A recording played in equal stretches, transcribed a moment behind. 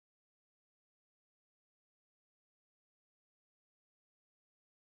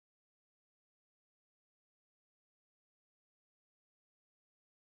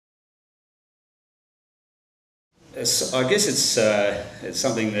I guess it's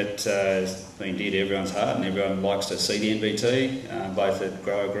something that has been dear to everyone's heart, and everyone likes to see the NBT, both at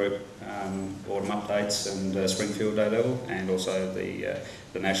grower group autumn updates and Springfield Day level, and also the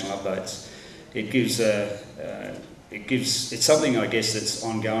national updates. It's something, I guess, that's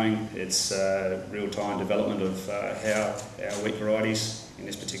ongoing. It's real-time development of how our wheat varieties, in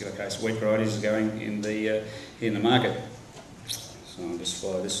this particular case, wheat varieties, are going in the market. So I'll just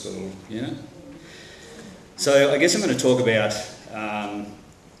follow this little unit. So I guess I'm going to talk about,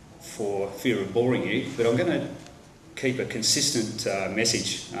 for fear of boring you, but I'm going to keep a consistent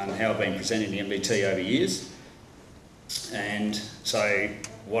message on how I've been presenting the MBT over years. And so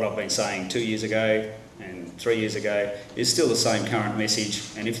what I've been saying 2 years ago and 3 years ago is still the same current message,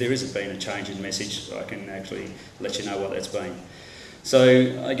 and if there isn't been a change in message, I can actually let you know what that's been.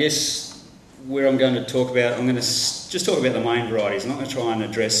 So I guess where I'm going to talk about, I'm going to just talk about the main varieties. I'm not going to try and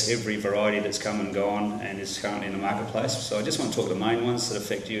address every variety that's come and gone and is currently in the marketplace. So I just want to talk the main ones that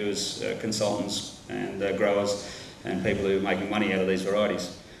affect you as consultants and growers and people who are making money out of these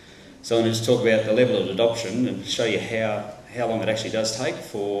varieties. So I'm going to just talk about the level of adoption and show you how long it actually does take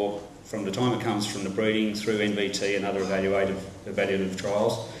from the time it comes from the breeding through NBT and other evaluative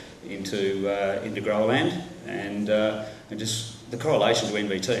trials into grower land, and just the correlation to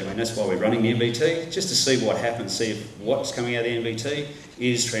NBT. I mean, that's why we're running the NBT, just to see what happens, see if what's coming out of the NBT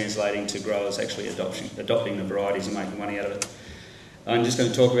is translating to growers actually adopting the varieties and making money out of it. I'm just going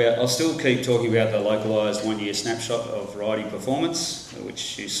to talk about, I'll still keep talking about the localised 1 year snapshot of variety performance,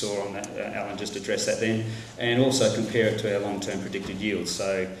 which you saw on that, Alan just addressed that then, and also compare it to our long-term predicted yields.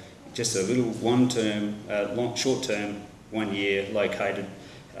 So just a little short-term 1 year located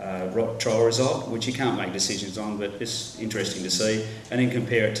trial result, which you can't make decisions on, but it's interesting to see, and then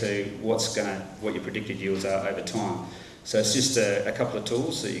compare it to what your predicted yields are over time. So it's just a couple of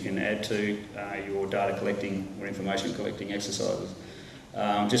tools that you can add to your data collecting or information collecting exercises.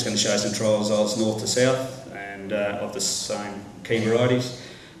 I'm just going to show some trial results north to south and of the same key varieties.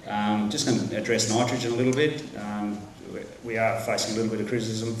 Just going to address nitrogen a little bit. We are facing a little bit of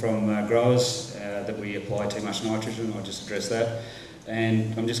criticism from growers that we apply too much nitrogen. I'll just address that.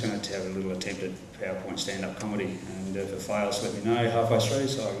 And I'm just going to have a little attempt at PowerPoint stand-up comedy, and if it fails, let me know halfway through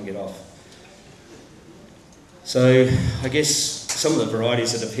so I can get off. So I guess some of the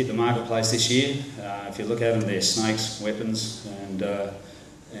varieties that have hit the marketplace this year, if you look at them, they're snakes, weapons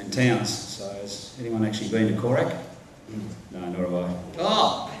and towns. So has anyone actually been to Korak? No, nor have I.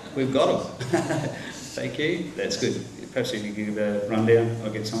 Oh, we've got them. Thank you, that's good. Perhaps you could give a rundown.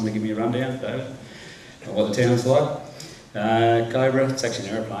 I'll get someone to give me a rundown, David, of what the town's like. Cobra, it's actually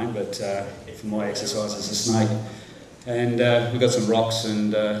an aeroplane, but for my exercise it's a snake. And we've got some rocks,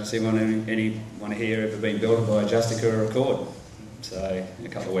 and has anyone here ever been belted by a Justica or a cord? So a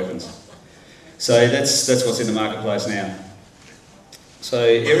couple of weapons. So that's what's in the marketplace now. So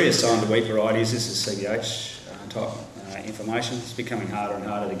area assigned to wheat varieties, this is CBH type information. It's becoming harder and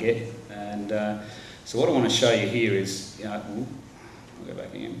harder to get. And so what I want to show you here is, I'll go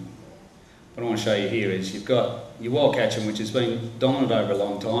back again. What I want to show you here is you've got your wild catching, which has been dominant over a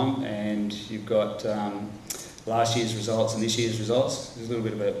long time, and you've got last year's results and this year's results. There's a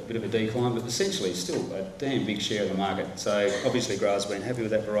little bit of a decline, but essentially still a damn big share of the market. So obviously growers have been happy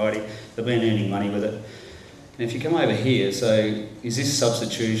with that variety. They've been earning money with it. And if you come over here, so is this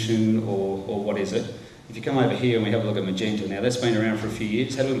substitution or what is it? If you come over here and we have a look at magenta, now that's been around for a few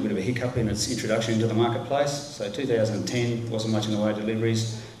years, had a little bit of a hiccup in its introduction into the marketplace. So 2010 wasn't much in the way of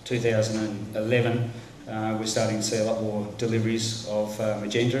deliveries. 2011 we're starting to see a lot more deliveries of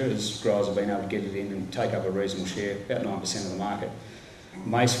magenta as growers have been able to get it in and take up a reasonable share, about 9% of the market.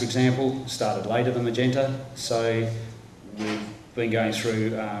 Maize, for example, started later than magenta, so we've been going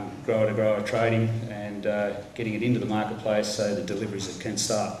through grower-to-grower trading and getting it into the marketplace so the deliveries can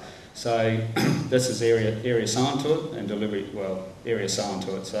start. So this is area sown to it and area sown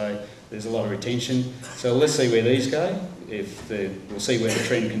to it. So there's a lot of retention. So let's see where these go. We'll see where the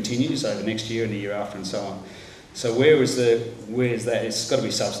trend continues over next year and the year after and so on. So where's that? It's got to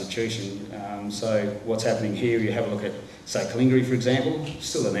be substitution. So what's happening here, you have a look at, say, Kalyngri, for example,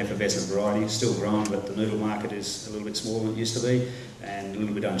 still an effervescent variety, still growing, but the noodle market is a little bit smaller than it used to be, and a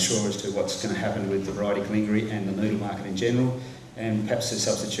little bit unsure as to what's going to happen with the variety Kalyngri and the noodle market in general, and perhaps there's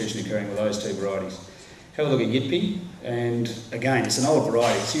substitution occurring with those two varieties. Have a look at Yitpi, and again, it's an old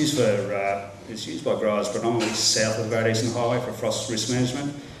variety. It's used by growers predominantly south of the Great Eastern Highway for frost risk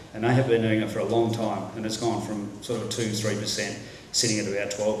management, and they have been doing it for a long time, and it's gone from sort of 2-3%, sitting at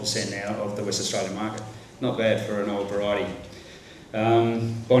about 12% now of the West Australian market. Not bad for an old variety.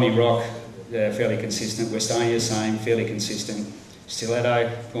 Bonnie Rock, fairly consistent. Westania, same, fairly consistent. Stiletto,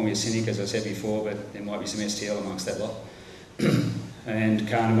 call me a cynic as I said before, but there might be some STL amongst that lot. And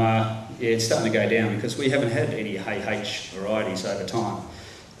Carnamar, yeah, it's starting to go down because we haven't had any AH varieties over time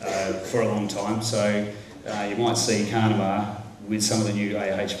for a long time. So you might see Carnamar with some of the new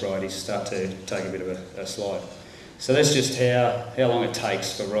AH varieties start to take a bit of a slide. So that's just how long it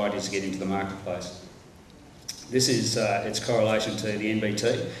takes for varieties to get into the marketplace. This is its correlation to the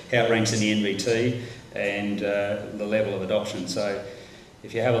NBT, how it ranks in the NBT and the level of adoption. So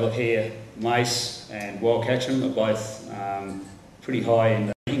if you have a look here, Mace and Wild Catcham are both pretty high in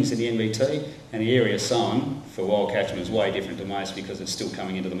the rankings in the NBT, and the area sown for Wild Catcham is way different to Mace because it's still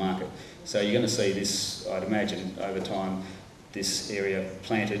coming into the market. So you're going to see this, I'd imagine, over time, this area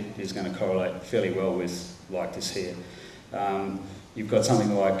planted is going to correlate fairly well with like this here. You've got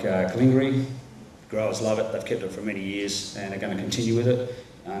something like Kalyx. Growers love it, they've kept it for many years and are going to continue with it.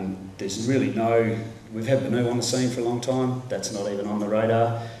 There's really we've had Banu on the scene for a long time, that's not even on the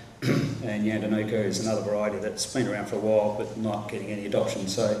radar. And Yandanuka is another variety that's been around for a while but not getting any adoption.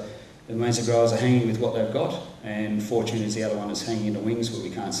 So it means the growers are hanging with what they've got, and Fortune is the other one that's hanging in the wings, but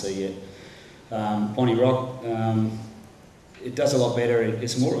we can't see yet. Bonnie Rock, it does a lot better.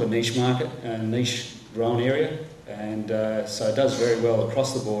 It's more of a niche market, a niche grown area, and so it does very well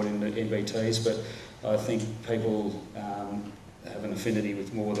across the board in the NBTs, but I think people have an affinity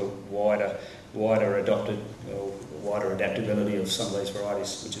with more the wider adopted or wider adaptability of some of these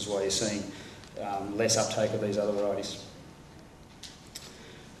varieties, which is why you're seeing less uptake of these other varieties.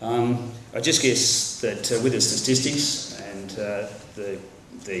 I just guess that with the statistics and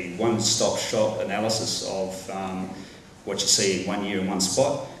the one-stop shop analysis of what you see in 1 year in one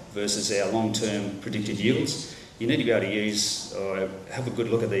spot versus our long-term predicted yields, you need to be able to use or have a good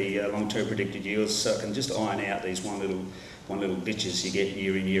look at the long-term predicted yields so it can just iron out these one little ditches you get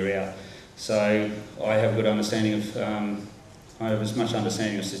year in, year out. So I have a good understanding of, I have as much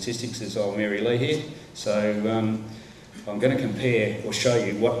understanding of statistics as old Mary Lee here. So I'm going to compare or show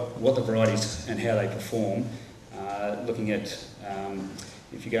you what the varieties and how they perform, looking at, I'm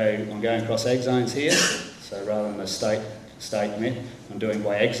going across ag zones here, so rather than the state met, I'm doing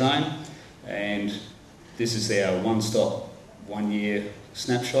by ag zone, and this is our one-stop, 1 year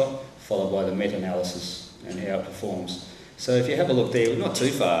snapshot, followed by the meta-analysis and how it performs. So if you have a look there, we're not too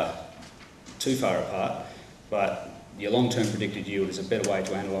far apart, but your long-term predicted yield is a better way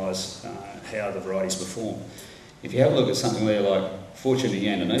to analyse how the varieties perform. If you have a look at something there like Fortune and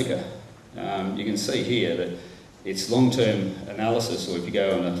Yandanuka, you can see here that its long-term analysis, or if you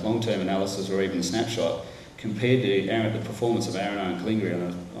go on a long-term analysis or even a snapshot, compared to the performance of Arano and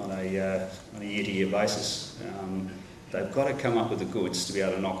Kalyx on a year-to-year basis, they've got to come up with the goods to be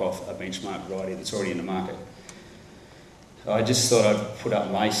able to knock off a benchmark variety that's already in the market. I just thought I'd put up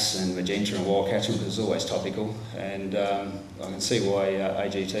Mace and Magenta and Wild Catcham because it's always topical, and I can see why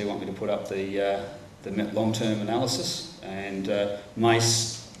AGT want me to put up the long-term analysis. And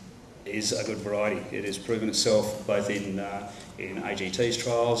Mace is a good variety. It has proven itself both in AGT's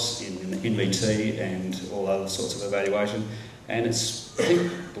trials, in NBT and all other sorts of evaluation. And it's, I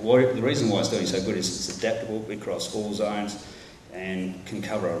think the reason why it's doing so good is it's adaptable across all zones and can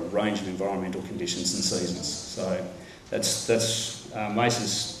cover a range of environmental conditions and seasons. So Mace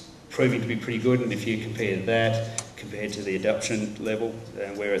is proving to be pretty good, and if you compare that compared to the adoption level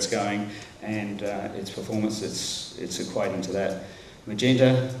and where it's going and its performance, it's equating to that.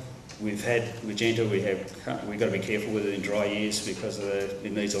 Magenta, we've got to be careful with it in dry years because it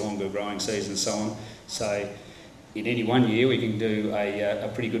needs a longer growing season and so on. So in any 1 year we can do a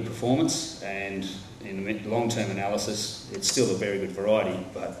pretty good performance, and in the long-term analysis it's still a very good variety,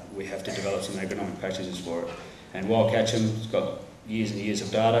 but we have to develop some agronomic practices for it. And Wild Catcham's got years and years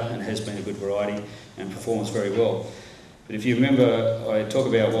of data and has been a good variety and performs very well. But if you remember, I talk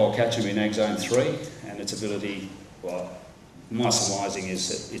about Wild Catcham in Ag Zone 3 and its ability, well, my surmising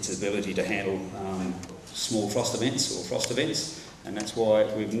is its ability to handle small frost events, and that's why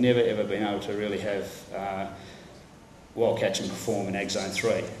we've never ever been able to really have Wild Catcham perform in Ag Zone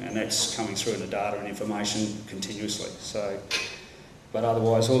 3, and that's coming through in the data and information continuously. So, but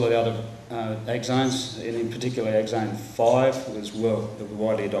otherwise, all of the other ag zones, and in particular Ag Zone 5, was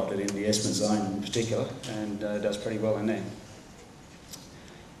widely adopted in the Esmond zone in particular, and does pretty well in there.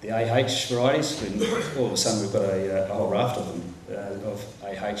 The AH varieties, and all of a sudden we've got a whole raft of them, of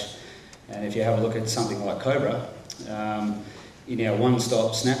AH. And if you have a look at something like Cobra, in our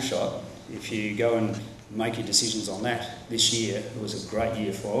one-stop snapshot, if you go and make your decisions on that this year, it was a great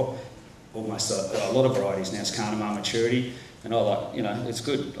year for almost a lot of varieties. Now it's Carnamar maturity, and it's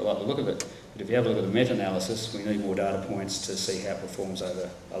good, I like the look of it. But if you have a look at the meta-analysis, we need more data points to see how it performs over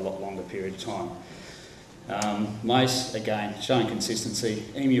a lot longer period of time. Maize, again, showing consistency.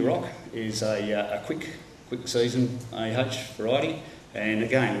 Emu Rock is a quick season AH variety, and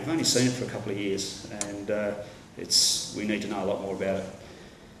again, we've only seen it for a couple of years, and we need to know a lot more about it.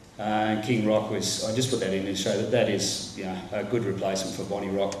 King Rock was, I just put that in to show that is a good replacement for Bonnie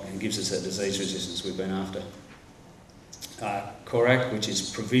Rock and gives us that disease resistance we've been after. Korak, which is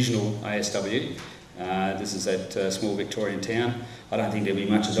provisional ASW. This is that small Victorian town. I don't think there'll be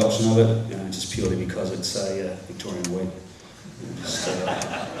much adoption of it, just purely because it's a Victorian wheat.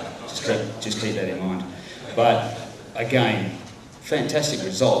 Just keep that in mind. But again, fantastic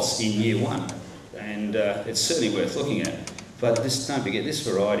results in year one, and it's certainly worth looking at. But don't forget, this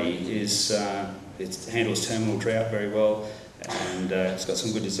variety it handles terminal drought very well, and it's got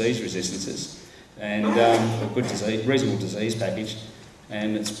some good disease resistances, and a good reasonable disease package,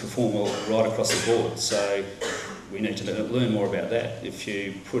 and it's performed well right across the board. So we need to learn more about that. If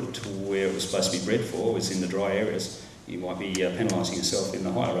you put it to where it was supposed to be bred for, was in the dry areas, you might be penalising yourself in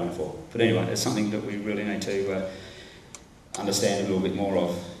the higher rainfall. But anyway, it's something that we really need to understand a little bit more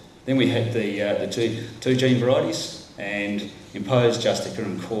of. Then we had the two gene varieties, and Imposed, Justica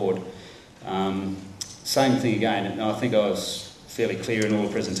and Cord. Same thing again, and I think I was fairly clear in all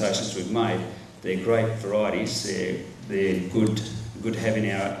the presentations we've made. They're great varieties. They're good to have in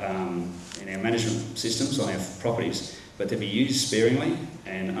our management systems on our properties, but to be used sparingly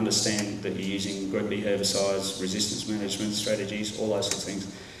and understand that you're using Group B herbicides, resistance management strategies, all those sorts of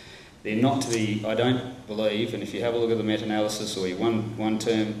things. They're not to be, I don't believe, and if you have a look at the meta-analysis or your one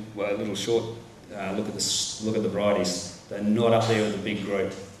term, a little short look at the varieties, they're not up there with the big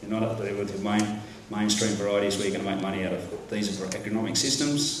group. They're not up there with the mainstream varieties where you're going to make money out of. These are agronomic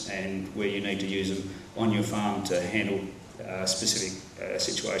systems, and where you need to use them on your farm to handle specific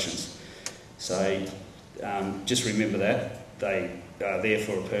situations. So just remember that they are there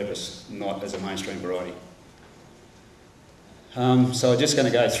for a purpose, not as a mainstream variety. So I'm just going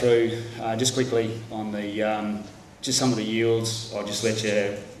to go through just quickly on the just some of the yields. I'll just let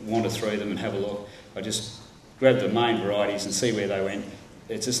you wander through them and have a look. I just grabbed the main varieties and see where they went.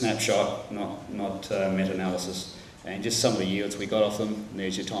 It's a snapshot, not meta-analysis, and just some of the yields we got off them. And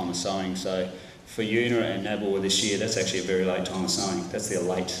there's your time of sowing. So for Una and Nabor this year, that's actually a very late time of sowing. That's their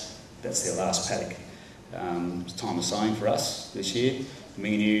last paddock time of sowing for us this year.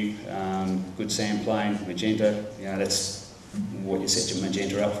 Minganu, good sandplain, magenta. That's what you set your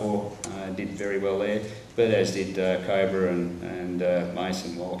magenta up for. Did very well there, but as did Cobra and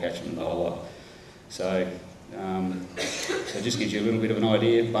Mason, Wildcatcher and the whole lot. So it just gives you a little bit of an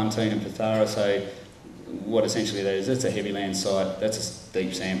idea. Bunteen and Pathara. So what essentially that is, that's a heavy land site. That's a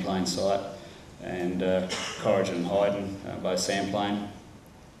deep sandplain site, and Corrigan and Hyden, both sandplain.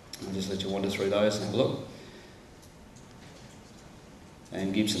 I'll just let you wander through those and have a look.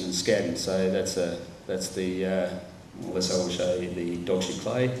 And Gibson and Scadden. So that's the also I will show you the dog shit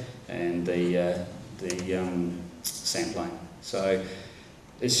clay and the sandplain. So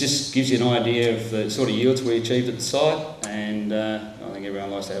it just gives you an idea of the sort of yields we achieved at the site, and I think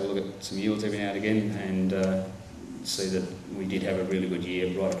everyone likes to have a look at some yields every now and again and see that we did have a really good year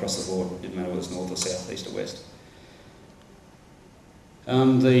right across the board. It didn't matter whether it was north or south, east or west.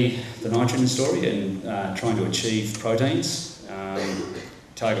 The nitrogen story and trying to achieve proteins.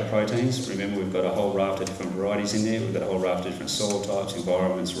 Target proteins. Remember, we've got a whole raft of different varieties in there. We've got a whole raft of different soil types,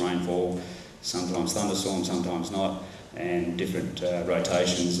 environments, rainfall, sometimes thunderstorms, sometimes not, and different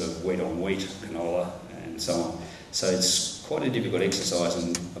rotations of wheat on wheat, canola, and so on. So it's quite a difficult exercise,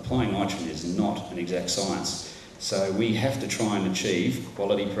 and applying nitrogen is not an exact science. So we have to try and achieve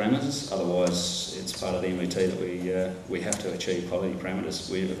quality parameters, otherwise it's part of the MVT that we have to achieve quality parameters.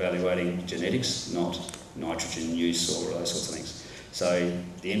 We're evaluating genetics, not nitrogen use or those sorts of things. So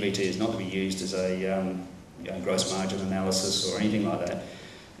the MVT is not to be used as a gross margin analysis or anything like that.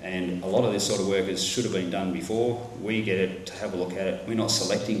 And a lot of this sort of work should have been done before. We get it to have a look at it. We're not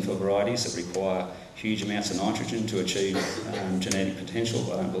selecting for varieties that require huge amounts of nitrogen to achieve genetic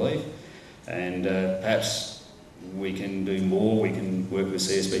potential, I don't believe. And perhaps we can do more. We can work with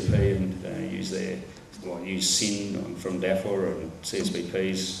CSBP and use SIN from DAFOR and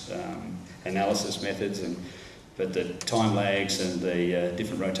CSBP's analysis methods. But the time lags and the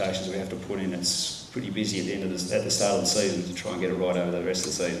different rotations we have to put in, it's pretty busy at the start of the season to try and get it right over the rest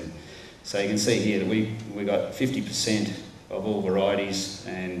of the season. So you can see here that we got 50% of all varieties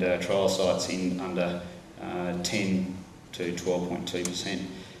and trial sites in under 10 to 12.2%,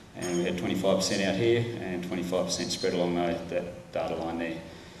 and we had 25% out here and 25% spread along that data line there.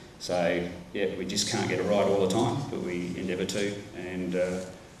 So yeah, we just can't get it right all the time, but we endeavour to, and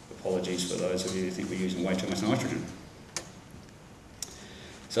apologies for those of you who think we're using way too much nitrogen.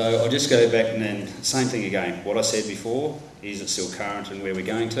 So I'll just go back and then, same thing again. What I said before, is it still current and where we're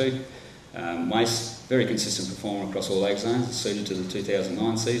going to? Mace, very consistent performer across all ag zones, suited to the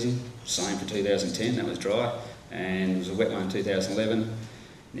 2009 season. Same for 2010, that was dry, and it was a wet one in 2011.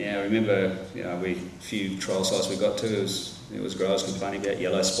 Now remember, a few trial sites we got to, it was growers complaining about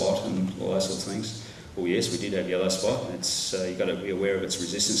yellow spot and all those sorts of things. Well, yes, we did have yellow spot. You've got to be aware of its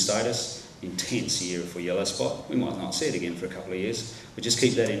resistance status. Intense year for yellow spot. We might not see it again for a couple of years, but just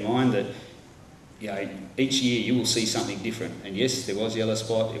keep that in mind that each year you will see something different. And yes, there was yellow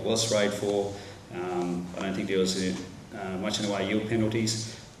spot, it was sprayed for. I don't think there was much in the way of yield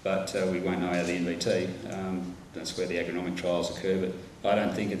penalties, but we won't know out of the NVT. That's where the agronomic trials occur, but I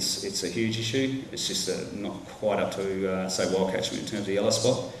don't think it's a huge issue. It's just not quite up to, say, wild catchment in terms of yellow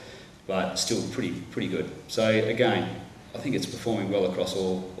spot, but still pretty good. So again, I think it's performing well across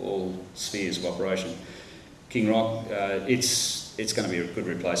all spheres of operation. King Rock, it's going to be a good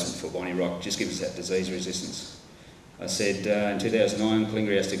replacement for Bonnie Rock, just gives us that disease resistance. I said in 2009,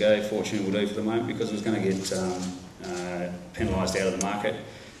 Kalingri has to go, Fortune will do for the moment because it was going to get penalised out of the market.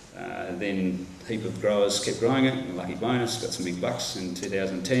 Then a heap of growers kept growing it, lucky bonus, got some big bucks in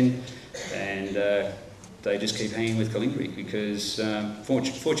 2010, and they just keep hanging with Kalingri because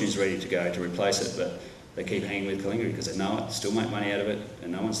Fortune's ready to go to replace it, but they keep hanging with Kalingri because they know it, still make money out of it,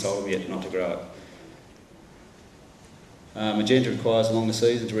 and no one's told them yet not to grow it. Magenta requires a longer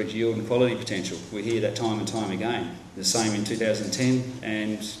season to reach yield and quality potential. We hear that time and time again. The same in 2010,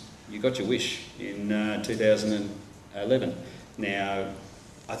 and you got your wish in 2011. Now,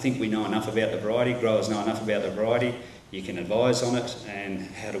 I think we know enough about the variety, growers know enough about the variety, you can advise on it and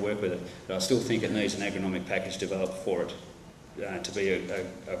how to work with it. But I still think it needs an agronomic package developed for it to be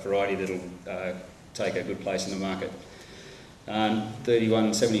a variety that'll take a good place in the market.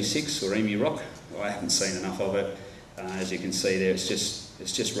 3176 or Emu Rock, I haven't seen enough of it. As you can see there, it's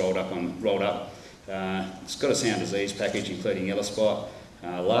just rolled up. It's got a sound disease package, including yellow spot,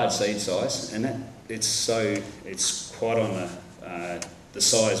 large seed size, and it's quite on the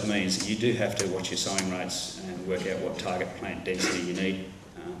size means that you do have to watch your sowing rates and work out what target plant density you need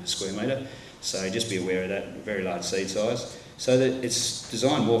per square metre. So just be aware of that. Very large seed size. So that it's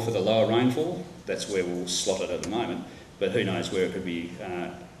designed more for the lower rainfall. That's where we'll slot it at the moment. But who knows where it could be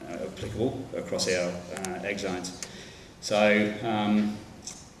applicable across our ag zones. So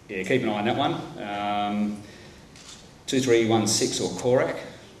yeah, keep an eye on that one. 2316 or Korak.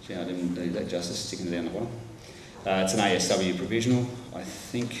 See, I didn't do that justice, sticking it down the bottom. It's an ASW provisional, I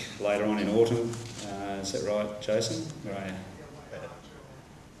think later on in autumn. Is that right, Jason? Where are you?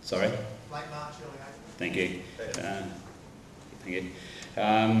 Sorry? Late March, early April. Thank you. Thank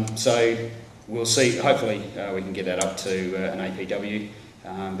you. So we'll see, hopefully we can get that up to an APW,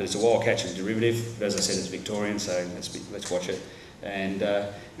 but it's a wild catching derivative. But as I said, it's Victorian, so let's watch it. And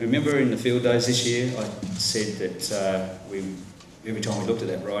remember in the field days this year, I said that every time we looked at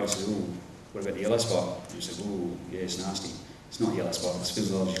that variety, I said, ooh, what about the yellow spot? And you said, ooh, yeah, it's nasty. It's not yellow spot, it's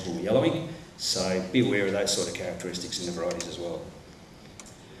physiological yellowing. So be aware of those sort of characteristics in the varieties as well.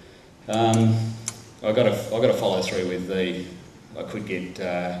 I've got to follow through with I could get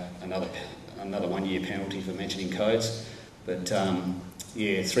another 1 year penalty for mentioning codes, but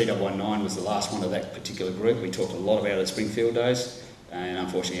yeah, 3119 was the last one of that particular group. We talked a lot about it at Springfield days, and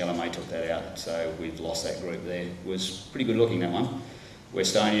unfortunately Yellow May took that out, so we've lost that group there. It was pretty good looking, that one.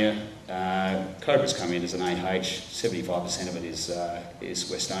 Westonia, Cobra's come in as an AH, 75% of it is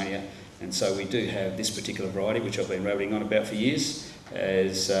Westonia, and so we do have this particular variety, which I've been rabbiting on about for years,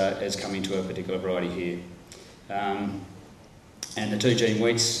 as come into a particular variety here. And the 2 gene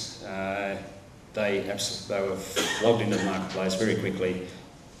wheats, they were logged into the marketplace very quickly.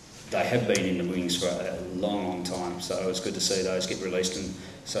 They have been in the wings for a long, long time, so it's good to see those get released and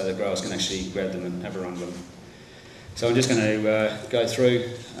so the growers can actually grab them and have a run with them. So I'm just going to go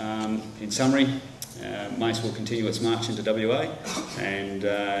through, in summary, Mace will continue its march into WA, and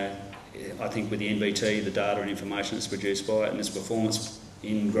I think with the NVT, the data and information that's produced by it and its performance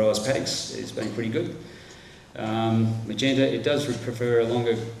in growers' paddocks has been pretty good. Magenta, it does prefer a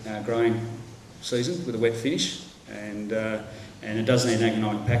longer growing season with a wet finish, and it does need an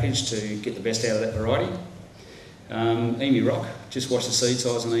agronomic package to get the best out of that variety. Emu Rock, just watch the seed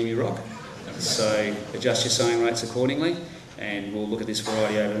size on Emu Rock, so adjust your sowing rates accordingly, and we'll look at this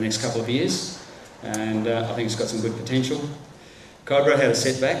variety over the next couple of years, and I think it's got some good potential. Cobra had a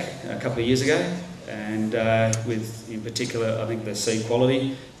setback a couple of years ago, and with, in particular, I think the seed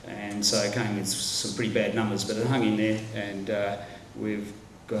quality, and so it came with some pretty bad numbers, but it hung in there, and we've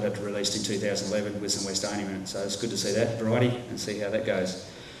got it released in 2011 with some Westonia in it, so it's good to see that variety and see how that goes.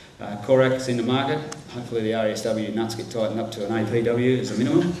 Korak's in the market. Hopefully the RSW nuts get tightened up to an APW as a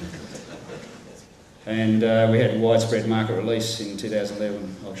minimum. And we had widespread market release in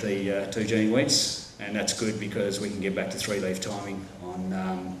 2011 of the 2 gene wheats, and that's good because we can get back to 3-leaf timing on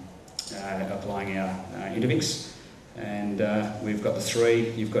applying our Intervix. And we've got the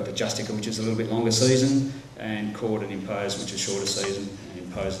 3, you've got the Justica, which is a little bit longer season, and Cord and Impose, which is shorter season, and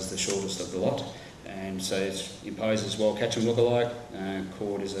Impose is the shortest of the lot. And so Impose is wild catch and lookalike,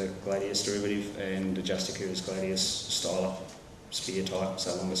 Cord is a Gladius derivative, and the Justica is Gladius styler, spear type,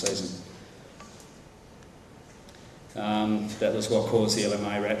 so longer season. That was what caused the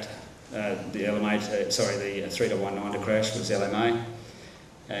LMA rat, the 3.19 to crash was LMA.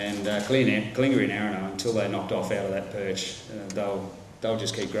 And Klinger and Arano, until they're knocked off out of that perch, they'll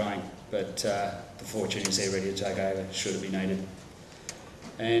just keep growing. But the fortune is they're ready to take over, should it be needed.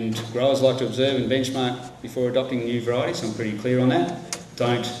 And growers like to observe and benchmark before adopting new varieties. I'm pretty clear on that.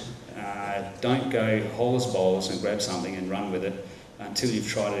 Don't go holers bowlers and grab something and run with it until you've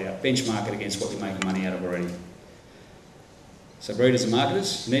tried it out. Benchmark it against what you're making money out of already. So breeders and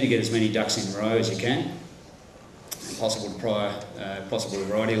marketers, you need to get as many ducks in a row as you can. Possible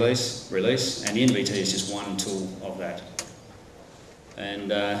variety release, and the NVT is just one tool of that.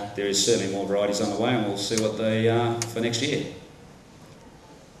 And there is certainly more varieties on the way, and we'll see what they are for next year.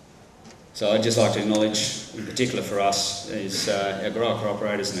 So I'd just like to acknowledge, in particular for us, is our grower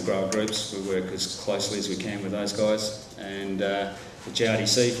cooperators and the grower groups. We work as closely as we can with those guys, and the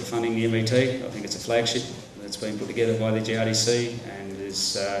GRDC for funding the MVT. I think it's a flagship that's been put together by the GRDC and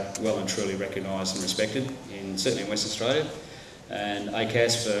is well and truly recognised and respected, certainly in Western Australia. And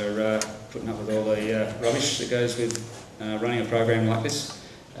ACAS for putting up with all the rubbish that goes with running a program like this.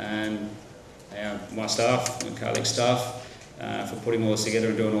 And my staff, the Kalyx staff, for putting all this together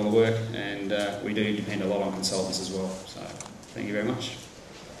and doing all the work. And we do depend a lot on consultants as well. So thank you very much.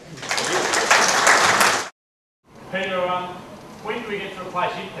 Peter, when do we get to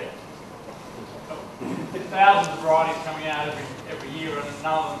replace Impet? There's thousands of varieties coming out every year, and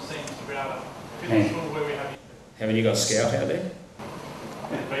none of them seems to be able to fit the school where we have. Haven't you got Scout out there?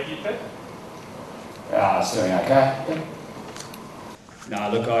 Impet? It's doing okay. No,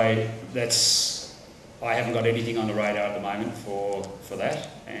 look, I haven't got anything on the radar at the moment for that.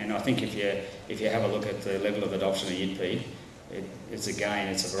 And I think if you have a look at the level of adoption of YITP, it's a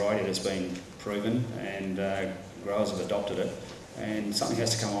variety that's been proven, and growers have adopted it. And something has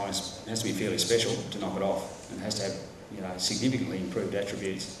to come on, it has to be fairly special to knock it off, and it has to have significantly improved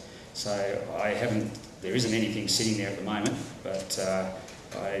attributes. So there isn't anything sitting there at the moment, but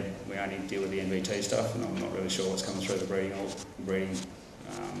we only deal with the NVT stuff, and I'm not really sure what's coming through the breeding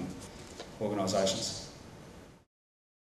organisations.